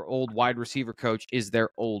why their old wide receiver coach is their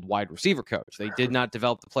old wide receiver coach. They did not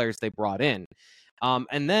develop the players they brought in.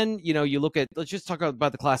 And then, you look at, let's just talk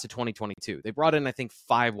about the class of 2022. They brought in, I think,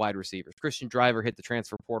 5 wide receivers. Christian Driver hit the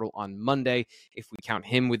transfer portal on Monday, if we count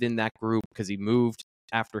him within that group, because he moved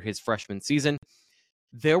after his freshman season.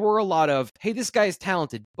 There were a lot of, hey, this guy is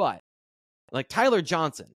talented, but, like Tyler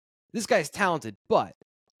Johnson, this guy is talented, but,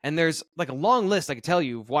 and there's like a long list, I could tell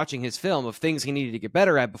you, of watching his film of things he needed to get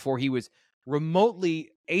better at before he was remotely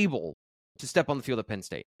able to step on the field at Penn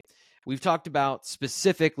State. We've talked about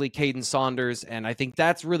specifically Caden Saunders, and I think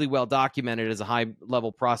that's really well documented as a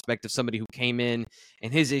high-level prospect of somebody who came in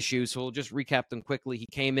and his issues. So we'll just recap them quickly. He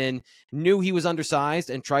came in, knew he was undersized,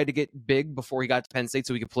 and tried to get big before he got to Penn State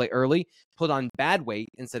so he could play early, put on bad weight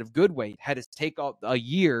instead of good weight, had to take a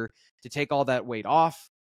year to take all that weight off.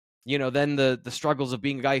 Then the struggles of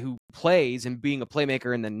being a guy who plays and being a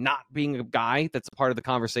playmaker and then not being a guy that's a part of the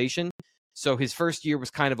conversation. So his first year was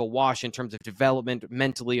kind of a wash in terms of development,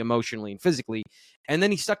 mentally, emotionally, and physically. And then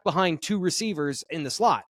he stuck behind 2 receivers in the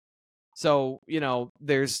slot. So,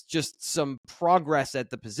 there's just some progress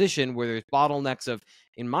at the position where there's bottlenecks of,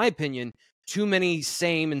 in my opinion, too many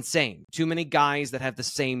same. Too many guys that have the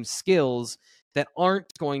same skills that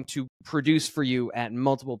aren't going to produce for you at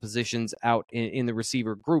multiple positions out in the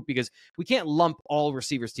receiver group, because we can't lump all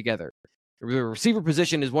receivers together. The receiver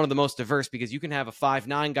position is one of the most diverse, because you can have a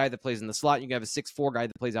 5'9" guy that plays in the slot. You can have a 6'4" guy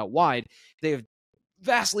that plays out wide. They have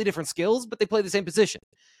vastly different skills, but they play the same position.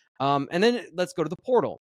 And then let's go to the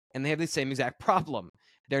portal, and they have the same exact problem.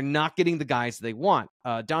 They're not getting the guys they want.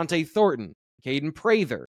 Dante Thornton, Caden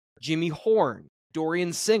Prather, Jimmy Horn,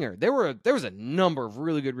 Dorian Singer. There was a number of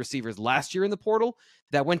really good receivers last year in the portal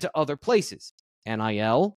that went to other places.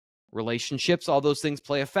 NIL, relationships, all those things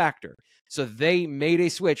play a factor. So they made a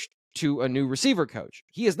switch to a new receiver coach.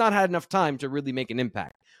 He has not had enough time to really make an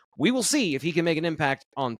impact. We will see if he can make an impact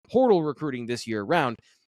on portal recruiting this year round.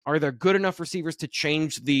 Are there good enough receivers to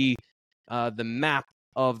change the map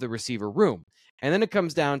of the receiver room? And then it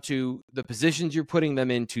comes down to the positions you're putting them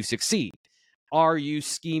in to succeed. Are you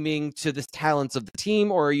scheming to the talents of the team,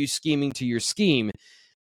 or are you scheming to your scheme?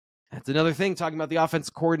 That's another thing, talking about the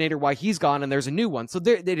offensive coordinator, why he's gone, and there's a new one. So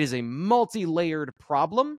it is a multi-layered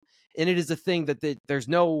problem, and it is a thing that there's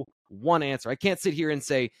no one answer. I can't sit here and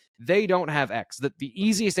say they don't have X. The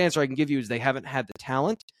easiest answer I can give you is they haven't had the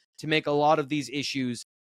talent to make a lot of these issues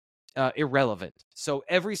irrelevant. So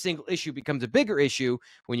every single issue becomes a bigger issue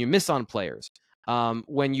when you miss on players.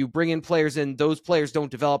 When you bring in players and those players don't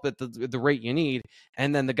develop at the rate you need,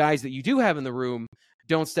 and then the guys that you do have in the room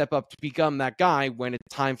don't step up to become that guy when it's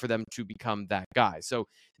time for them to become that guy. So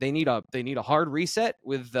they need a hard reset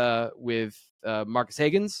with Marcus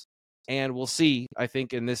Higgins, and we'll see, I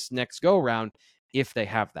think, in this next go round if they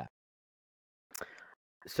have that.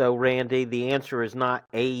 So, Randy, the answer is not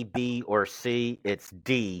A, B, or C. It's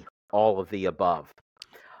D, all of the above.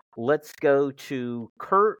 Let's go to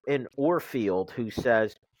Kurt in Orfield, who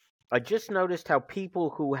says, I just noticed how people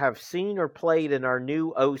who have seen or played in our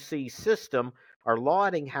new OC system are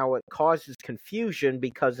lauding how it causes confusion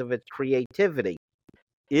because of its creativity.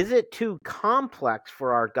 Is it too complex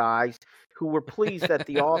for our guys who were pleased that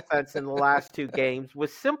the offense in the last two games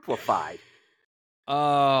was simplified?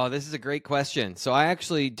 Oh, this is a great question. So I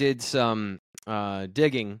actually did some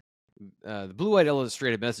digging. The Blue White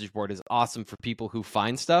Illustrated message board is awesome for people who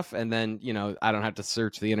find stuff, and then I don't have to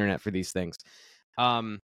search the internet for these things.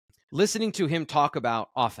 Listening to him talk about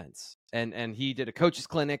offense, and he did a coaches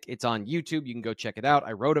clinic. It's on YouTube. You can go check it out.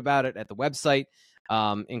 I wrote about it at the website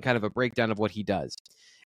in kind of a breakdown of what he does.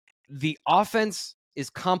 The offense is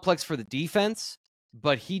complex for the defense,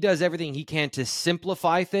 but he does everything he can to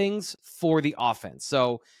simplify things for the offense.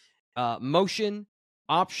 So motion,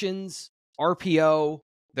 options, RPO,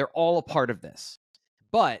 they're all a part of this.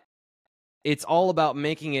 But it's all about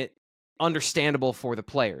making it understandable for the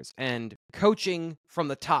players and coaching from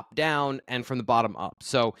the top down and from the bottom up.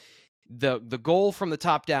 So the goal from the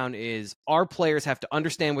top down is our players have to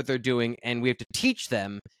understand what they're doing, and we have to teach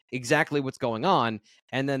them exactly what's going on.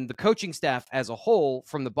 And then the coaching staff as a whole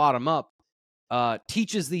from the bottom up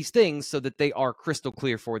teaches these things so that they are crystal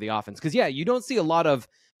clear for the offense. Because, yeah, you don't see a lot of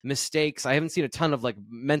mistakes. I haven't seen a ton of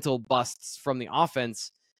mental busts from the offense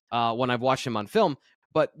when I've watched them on film.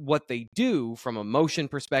 But what they do from a motion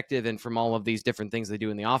perspective and from all of these different things they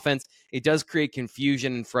do in the offense, it does create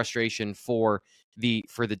confusion and frustration for the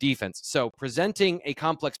defense. So presenting a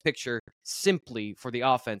complex picture simply for the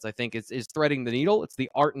offense, I think, is threading the needle. It's the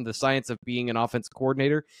art and the science of being an offense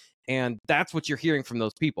coordinator, and that's what you're hearing from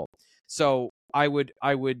those people. So I would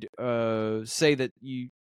say that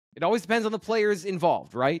it always depends on the players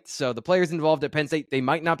involved, right? So the players involved at Penn State, they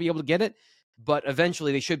might not be able to get it, but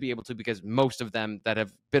eventually they should be able to, because most of them that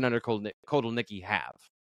have been under Kotelnicki have.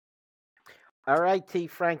 All right, T.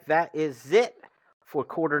 Frank, that is it for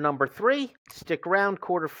quarter number 3. Stick around,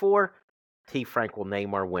 quarter 4. T. Frank will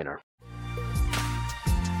name our winner.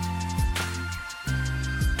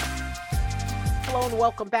 Hello and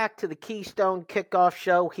welcome back to the Keystone Kickoff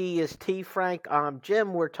Show. He is T. Frank. I'm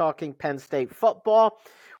Jim. We're talking Penn State football.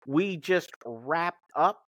 We just wrapped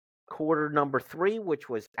up quarter number 3, which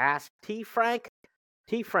was Ask T. Frank.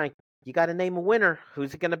 T. Frank, you got to name a winner.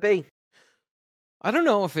 Who's it going to be? I don't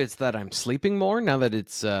know if it's that I'm sleeping more now that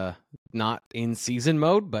it's not in season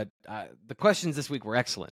mode, but the questions this week were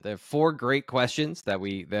excellent. There are 4 great questions that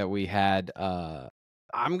we had.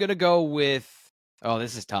 I'm going to go with,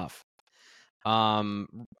 this is tough.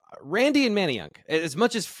 Randy and Manny Young. As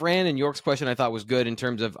much as Fran and York's question I thought was good in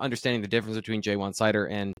terms of understanding the difference between Jaywan Sider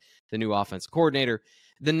and the new offense coordinator,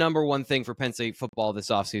 the number one thing for Penn State football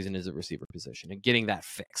this offseason is the receiver position and getting that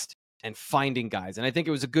fixed and finding guys. And I think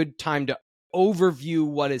it was a good time to overview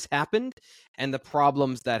what has happened and the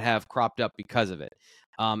problems that have cropped up because of it.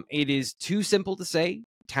 It is too simple to say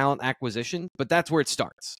talent acquisition, but that's where it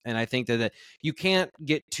starts. And I think that you can't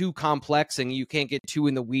get too complex and you can't get too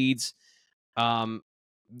in the weeds. Every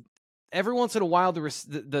once in a while,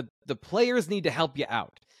 the players need to help you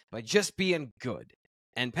out by just being good.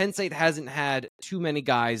 And Penn State hasn't had too many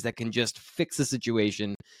guys that can just fix the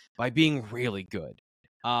situation by being really good.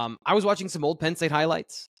 I was watching some old Penn State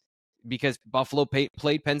highlights because Buffalo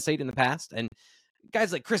played Penn State in the past, and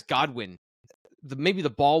guys like Chris Godwin, maybe the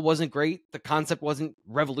ball wasn't great, the concept wasn't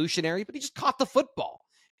revolutionary, but he just caught the football.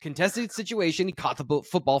 Contested situation, he caught the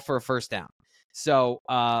football for a first down. So,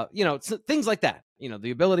 things like that,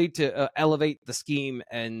 the ability to elevate the scheme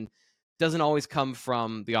and doesn't always come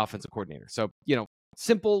from the offensive coordinator. So,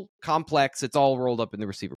 simple, complex, it's all rolled up in the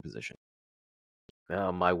receiver position.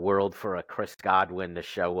 Oh, my world for a Chris Godwin to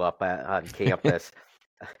show up on campus.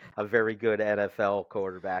 A very good NFL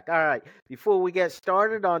quarterback. All right, before we get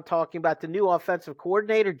started on talking about the new offensive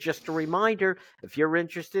coordinator, just a reminder, if you're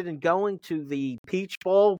interested in going to the Peach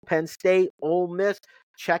Bowl, Penn State, Ole Miss,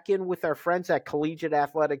 check in with our friends at Collegiate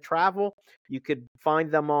Athletic Travel. You could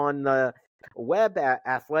find them on the web at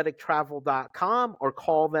athletictravel.com or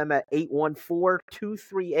call them at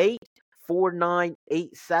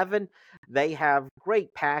 814-238-4987. They have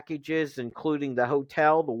great packages, including the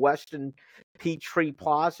hotel, the Westin Peachtree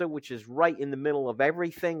Plaza, which is right in the middle of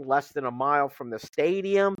everything, less than a mile from the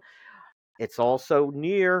stadium. It's also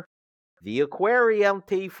near the aquarium,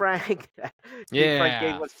 T. Frank. T. Frank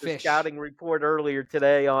gave us the scouting report earlier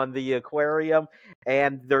today on the aquarium.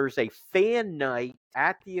 And there's a fan night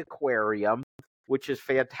at the aquarium, which is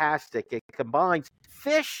fantastic. It combines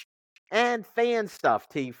fish and fan stuff,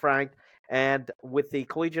 T. Frank. And with the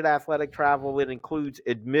Collegiate Athletic Travel, it includes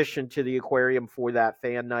admission to the aquarium for that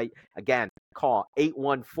fan night. Again, call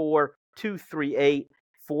 814-238-4987.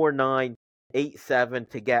 4987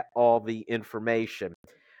 to get all the information.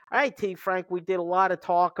 All right, T. Frank, we did a lot of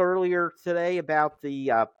talk earlier today about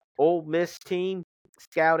the Ole Miss team,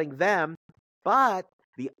 scouting them, but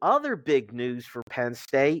the other big news for Penn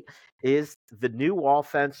State is the new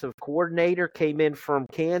offensive coordinator came in from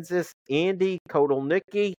Kansas, Andy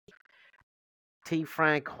Kotelnicki. T.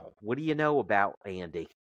 Frank, what do you know about Andy?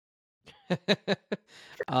 He's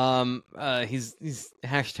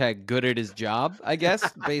hashtag good at his job, I guess,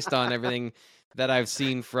 based on everything that I've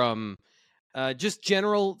seen from just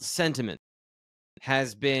general sentiment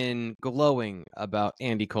has been glowing about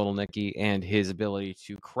Andy Kotelnicki and his ability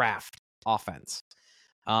to craft offense.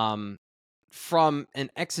 From an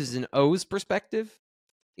X's and O's perspective,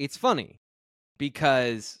 it's funny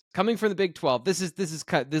because coming from the Big 12,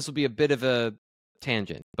 this will be a bit of a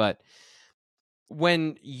tangent, but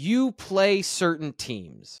when you play certain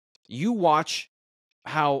teams, you watch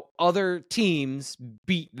how other teams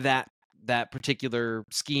beat that particular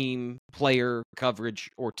scheme, player, coverage,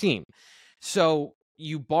 or team. So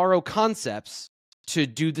you borrow concepts to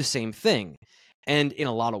do the same thing. And in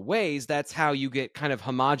a lot of ways, that's how you get kind of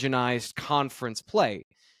homogenized conference play.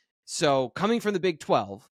 So coming from the Big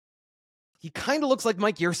 12, he kind of looks like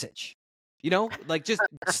Mike Yurcich. Like just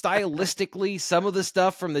stylistically, some of the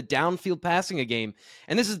stuff from the downfield passing a game.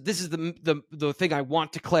 And this is the thing I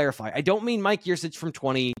want to clarify. I don't mean Mike Yurcich from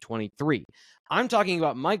 2023. I'm talking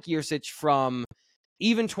about Mike Yurcich from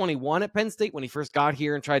even 21 at Penn State when he first got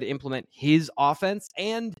here and tried to implement his offense,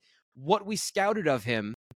 and what we scouted of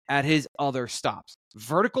him at his other stops.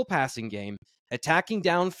 Vertical passing game, attacking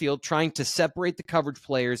downfield, trying to separate the coverage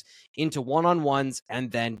players into one-on-ones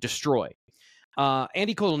and then destroy.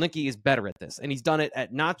 Andy Kotelnicki is better at this, and he's done it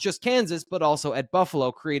at not just Kansas, but also at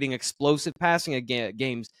Buffalo, creating explosive passing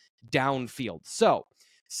games downfield. So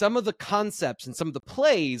some of the concepts and some of the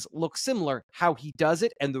plays look similar. How he does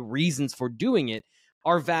it and the reasons for doing it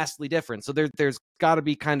are vastly different. So there's got to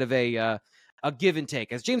be kind of a give and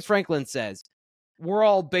take. As James Franklin says, we're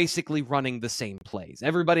all basically running the same plays.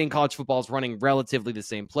 Everybody in college football is running relatively the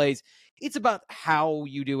same plays. It's about how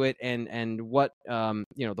you do it and what the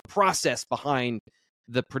process behind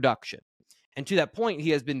the production. And to that point,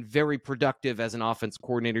 he has been very productive as an offense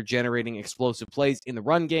coordinator, generating explosive plays in the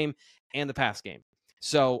run game and the pass game.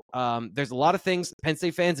 So there's a lot of things, Penn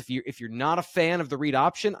State fans, if you're not a fan of the read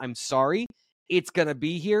option, I'm sorry. It's going to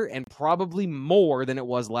be here and probably more than it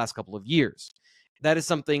was the last couple of years. That is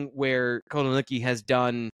something where Kotelnicki has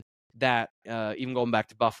done that, even going back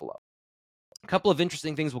to Buffalo. A couple of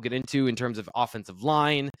interesting things we'll get into in terms of offensive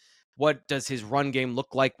line. What does his run game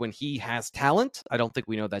look like when he has talent? I don't think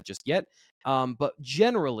we know that just yet. But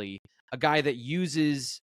generally, a guy that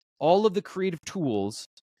uses all of the creative tools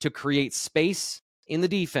to create space in the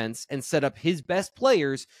defense and set up his best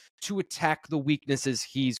players to attack the weaknesses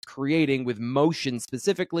he's creating with motion,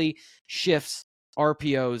 specifically shifts,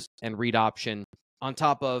 RPOs, and read option, on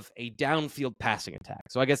top of a downfield passing attack.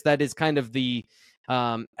 So I guess that is kind of the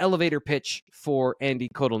elevator pitch for Andy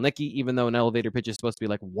Kotelnicki, even though an elevator pitch is supposed to be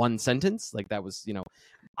like one sentence. Like that was,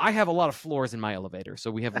 I have a lot of floors in my elevator,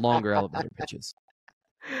 so we have longer elevator pitches.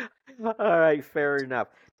 All right, fair enough.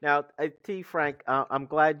 Now, T. Frank, I'm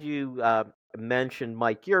glad you mentioned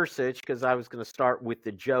Mike Yurcich, because I was going to start with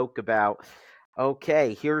the joke about,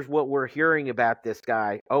 okay, here's what we're hearing about this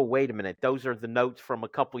guy. Oh, wait a minute. Those are the notes from a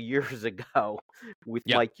couple years ago with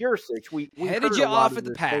Mike Yurcich. We headed you off at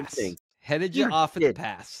the pass. Headed you off at the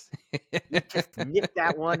pass. You just nipped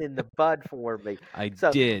that one in the bud for me. I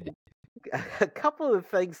did. A couple of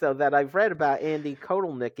things, though, that I've read about Andy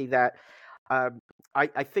Kotelnicki that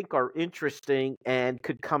I think are interesting and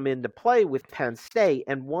could come into play with Penn State.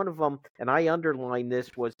 And one of them, and I underlined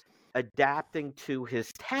this, was adapting to his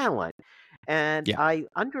talent. And I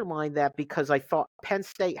underlined that because I thought Penn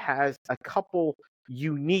State has a couple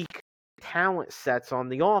unique talent sets on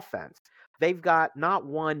the offense. They've got not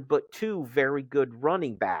one, but two very good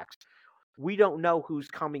running backs. We don't know who's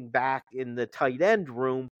coming back in the tight end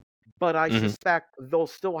room, but I suspect they'll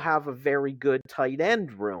still have a very good tight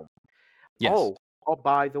end room. Yes. Oh,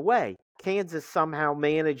 by the way, Kansas somehow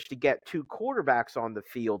managed to get two quarterbacks on the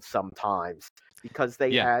field sometimes because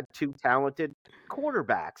they had two talented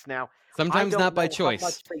quarterbacks. Now, sometimes not by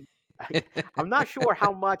choice. I'm not sure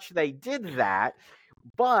how much they did that,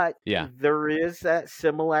 but there is that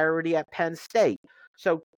similarity at Penn State.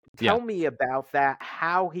 So tell me about that,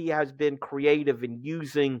 how he has been creative in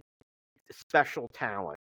using special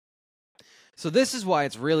talent. So this is why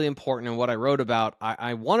it's really important, and what I wrote about,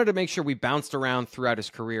 I wanted to make sure we bounced around throughout his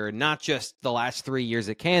career and not just the last 3 years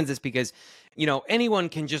at Kansas, because, anyone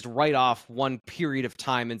can just write off one period of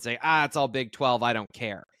time and say, it's all Big 12, I don't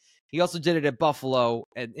care. He also did it at Buffalo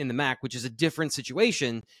in the MAC, which is a different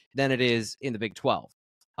situation than it is in the Big 12.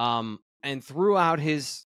 And throughout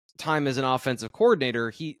his time as an offensive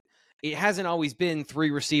coordinator, it hasn't always been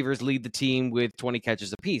 3 receivers lead the team with 20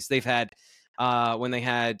 catches apiece. They've had when they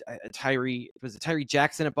had Tyree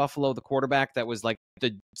Jackson at Buffalo, the quarterback that was like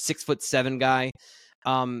the 6'7" guy.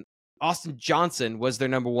 Austin Johnson was their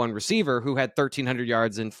number 1 receiver who had 1,300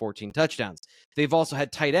 yards and 14 touchdowns. They've also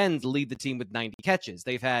had tight ends lead the team with 90 catches.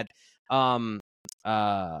 They've had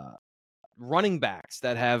running backs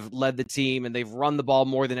that have led the team, and they've run the ball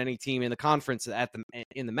more than any team in the conference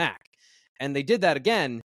in the MAC. And they did that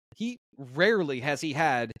again. Rarely has he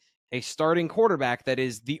had a starting quarterback that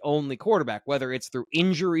is the only quarterback, whether it's through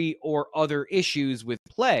injury or other issues with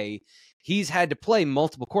play. He's had to play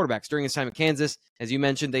multiple quarterbacks. During his time at Kansas, as you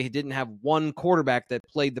mentioned, they didn't have one quarterback that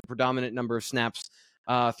played the predominant number of snaps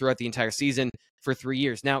throughout the entire season for 3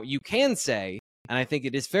 years. Now, you can say, and I think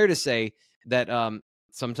it is fair to say, that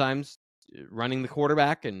sometimes running the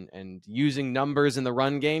quarterback and using numbers in the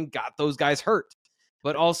run game got those guys hurt.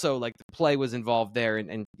 But also, like, the play was involved there,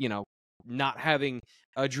 and not having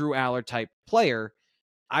a Drew Aller type player.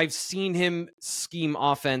 I've seen him scheme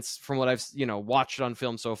offense from what I've watched on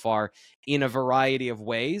film so far in a variety of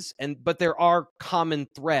ways, but there are common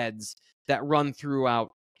threads that run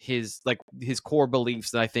throughout his core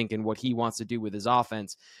beliefs that I think in what he wants to do with his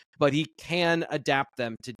offense. But he can adapt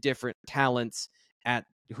them to different talents at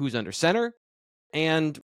who's under center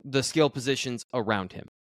and the skill positions around him.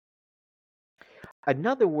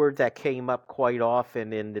 Another word that came up quite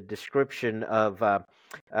often in the description of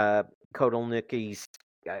Kotelnicki's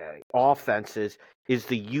offenses is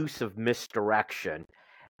the use of misdirection.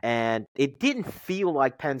 And it didn't feel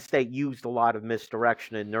like Penn State used a lot of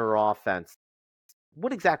misdirection in their offense.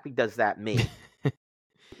 What exactly does that mean?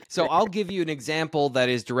 So I'll give you an example that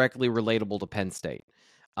is directly relatable to Penn State.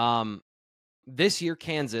 This year,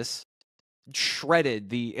 Kansas shredded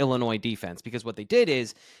the Illinois defense because what they did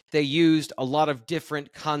is they used a lot of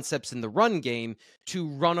different concepts in the run game to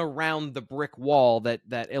run around the brick wall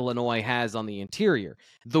that Illinois has on the interior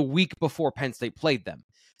the week before Penn State played them.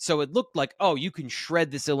 So it looked like, oh, you can shred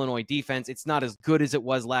this Illinois defense. It's not as good as it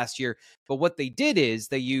was last year. But what they did is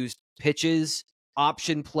they used pitches,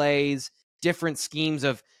 option plays, different schemes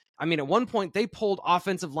of, at one point they pulled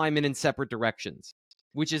offensive linemen in separate directions,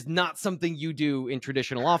 which is not something you do in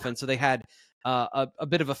traditional offense. So they had a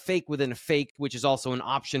bit of a fake within a fake, which is also an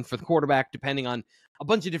option for the quarterback, depending on a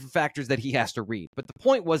bunch of different factors that he has to read. But the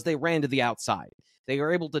point was they ran to the outside. They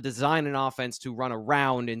were able to design an offense to run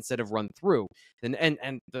around instead of run through. And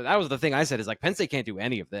that was the thing I said is, like, Penn State can't do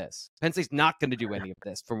any of this. Penn State's not going to do any of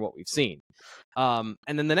this from what we've seen. And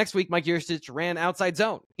then the next week, Mike Yurcich ran outside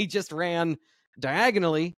zone. He just ran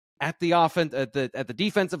diagonally at the offense at the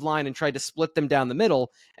defensive line and tried to split them down the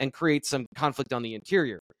middle and create some conflict on the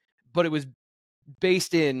interior. But it was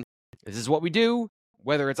based in, this is what we do,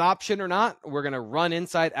 whether it's option or not, we're going to run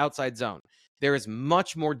inside outside zone. There is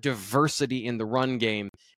much more diversity in the run game,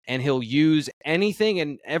 and he'll use anything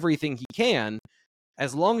and everything he can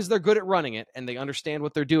as long as they're good at running it and they understand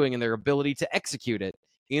what they're doing and their ability to execute it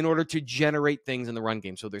in order to generate things in the run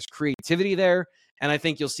game. So there's creativity there, and I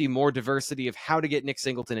think you'll see more diversity of how to get Nick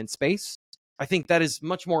Singleton in space. I think that is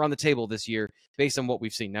much more on the table this year based on what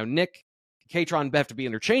we've seen. Now, Nick, Katron have to be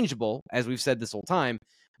interchangeable, as we've said this whole time,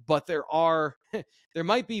 but there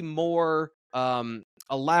might be more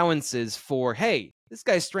allowances for, hey, this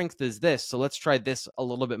guy's strength is this, so let's try this a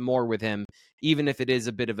little bit more with him, even if it is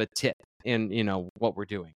a bit of a tip in what we're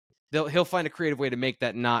doing. He'll find a creative way to make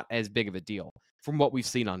that not as big of a deal from what we've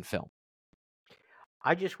seen on film.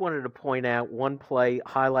 I just wanted to point out one play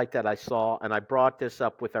highlight that I saw, and I brought this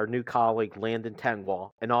up with our new colleague, Landon Tengwall,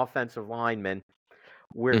 an offensive lineman,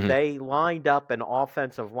 where they lined up an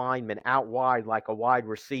offensive lineman out wide like a wide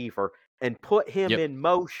receiver and put him in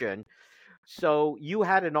motion. So you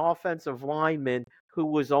had an offensive lineman who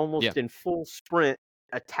was almost in full sprint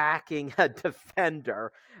attacking a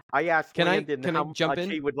defender. I asked Landon how much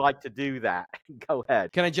he would like to do that. Go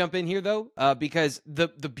ahead. Can I jump in here, though? Because the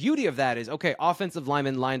beauty of that is, okay, offensive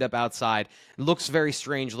lineman lined up outside, looks very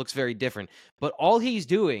strange, looks very different. But all he's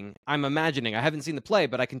doing, I'm imagining, I haven't seen the play,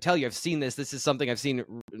 but I can tell you I've seen this. This is something I've seen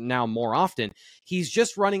now more often. He's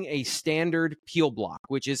just running a standard peel block,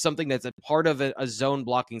 which is something that's a part of a zone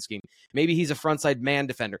blocking scheme. Maybe he's a frontside man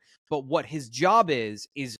defender. But what his job is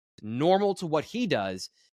normal to what he does.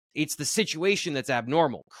 It's the situation that's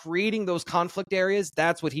abnormal. Creating those conflict areas,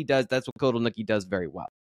 that's what he does. That's what Kotelnicki does very well.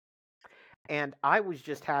 And I was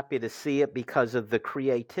just happy to see it because of the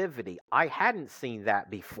creativity. I hadn't seen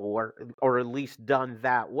that before, or at least done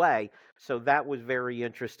that way. So that was very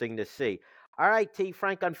interesting to see. All right, T.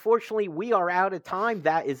 Frank, unfortunately, we are out of time.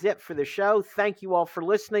 That is it for the show. Thank you all for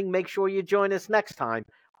listening. Make sure you join us next time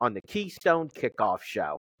on the Keystone Kickoff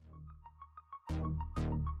Show.